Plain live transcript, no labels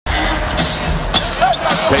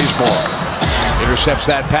Bazemore intercepts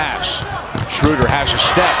that pass. Schroeder has a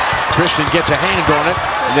step. Christian gets a hand on it,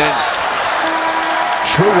 and then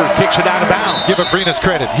Schroeder kicks it out of bounds. Give Abrines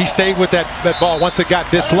credit. He stayed with that ball once it got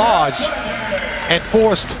dislodged and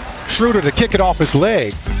forced Schroeder to kick it off his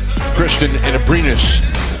leg. Christian and Abrines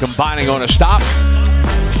combining on a stop.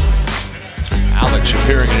 Alex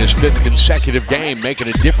appearing in his 5th consecutive game, making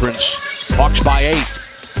a difference. Hawks by 8.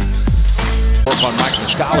 Work on Mike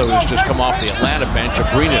Muscala, who's just come off the Atlanta bench.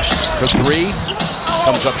 Abrines for 3.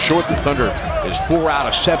 Comes up short. The Thunder is 4 out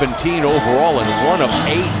of 17 overall and 1 of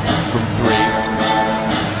 8 from 3.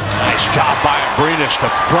 Nice job by Abrines to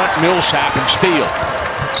front Millsap and steal.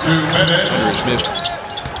 2 minutes. Thunder has missed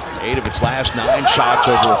 8 of its last 9 shots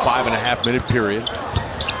over a 5.5-minute period.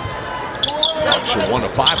 Hawks are 1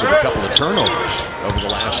 of 5 with a couple of turnovers over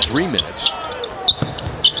the last 3 minutes.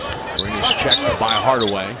 Abrines checked by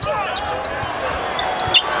Hardaway.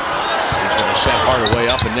 He's going to set Hardaway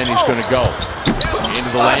up, and then he's going to go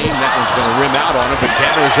into the lane. That one's going to rim out on him, but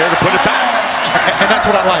Cantor is there to put it back. And that's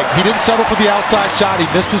what I like. He didn't settle for the outside shot. He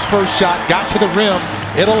missed his first shot, got to the rim.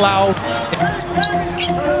 It allowed.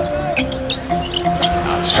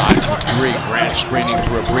 Outside for 3. Grant screening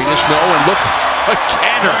for Abrines. No, and look at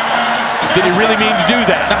Cantor. Did he really mean to do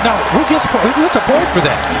that? No, who gets a point for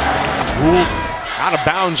that? It's ruled out of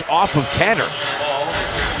bounds off of Cantor.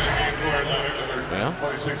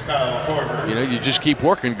 Well, you know, you just keep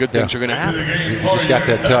working, good things are going to happen. He just got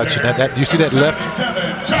that touch. And that you see that left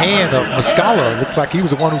hand of Muscala. Looks like he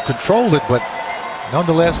was the one who controlled it, but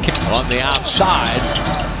nonetheless. On the outside,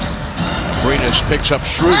 Abrines picks up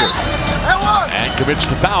Schroeder and commits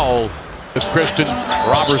the foul with Christian,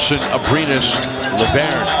 Robertson, Abrines,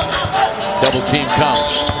 Laverne. Double team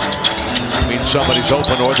comes. Means somebody's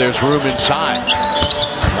open or there's room inside.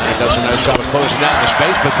 Atlanta does a nice job of closing down the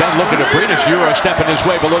space, but then look at Abrines. Euro stepping his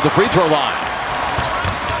way below the free throw line.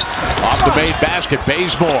 Off the made basket,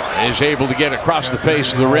 Bazemore is able to get across the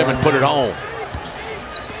face of the rim and put it home.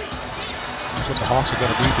 That's what the Hawks are going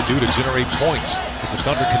to need to do to generate points. If the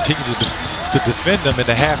Thunder continue to defend them in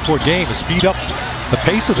the half-court game and speed up the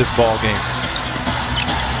pace of this ball game.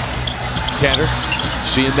 Cantor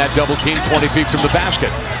seeing that double team 20 feet from the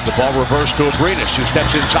basket. The ball reversed to Abrines, who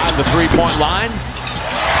steps inside the 3-point line.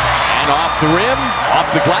 And off the rim,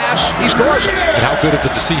 off the glass, he scores it. And how good is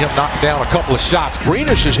it to see him knock down a couple of shots?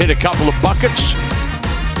 Abrines has hit a couple of buckets,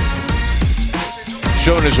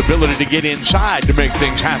 showing his ability to get inside to make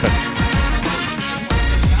things happen.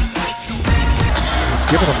 It's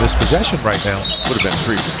giving him this possession right now. Would have been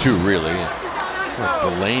 3 for 2, really.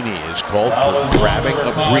 Delaney is called for grabbing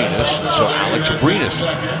Abrines, so Alex Abrines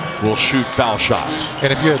will shoot foul shots.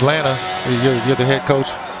 And if you're Atlanta, you're the head coach,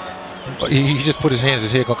 he just put his hands in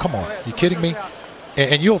his head going, come on, you kidding me?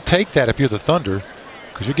 And you'll take that if you're the Thunder,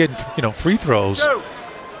 because you're getting, free throws. At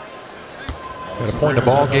a point in the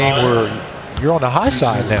ball game where you're on the high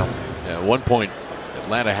side now. At one point,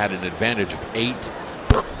 Atlanta had an advantage of 8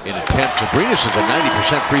 in attempts. Abrines is a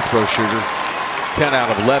 90% free throw shooter, 10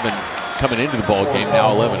 out of 11. Coming into the ball game,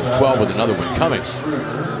 now 11-12 with another one coming.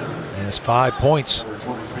 And it's 5 points.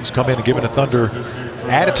 He's come in and given the Thunder,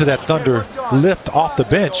 added to that Thunder lift off the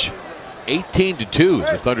bench.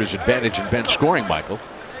 18-2, the Thunder's advantage in bench scoring, Michael.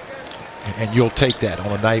 And you'll take that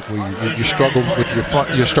on a night where you struggle with your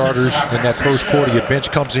starters. In that first quarter, your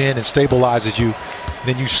bench comes in and stabilizes you. And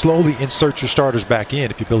then you slowly insert your starters back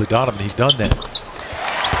in. If you're Billy Donovan, he's done that.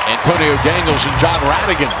 Antonio Dangles and John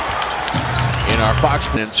Radigan in our Fox,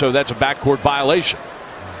 and so that's a backcourt violation.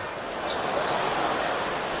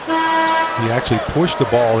 He actually pushed the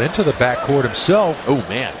ball into the backcourt himself. Oh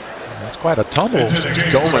man, that's quite a tumble.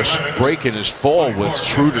 Domas breaking his fall with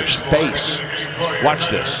Schroeder's face. Watch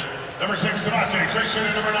this. Number 6, Sebastian Christian,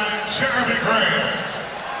 and number 9, Jeremy Grant.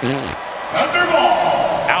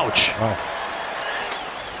 Thunderball. Ouch. Oh.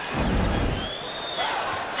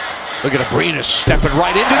 Look at Abrines stepping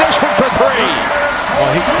right into this one for 3.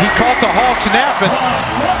 Well, he caught the Hawks napping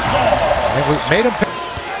and we made him pay.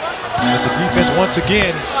 As the defense once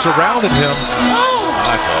again surrounded him.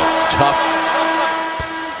 That's a tough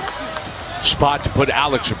spot to put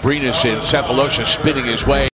Alex Abrines in. Cephalosha spinning his way.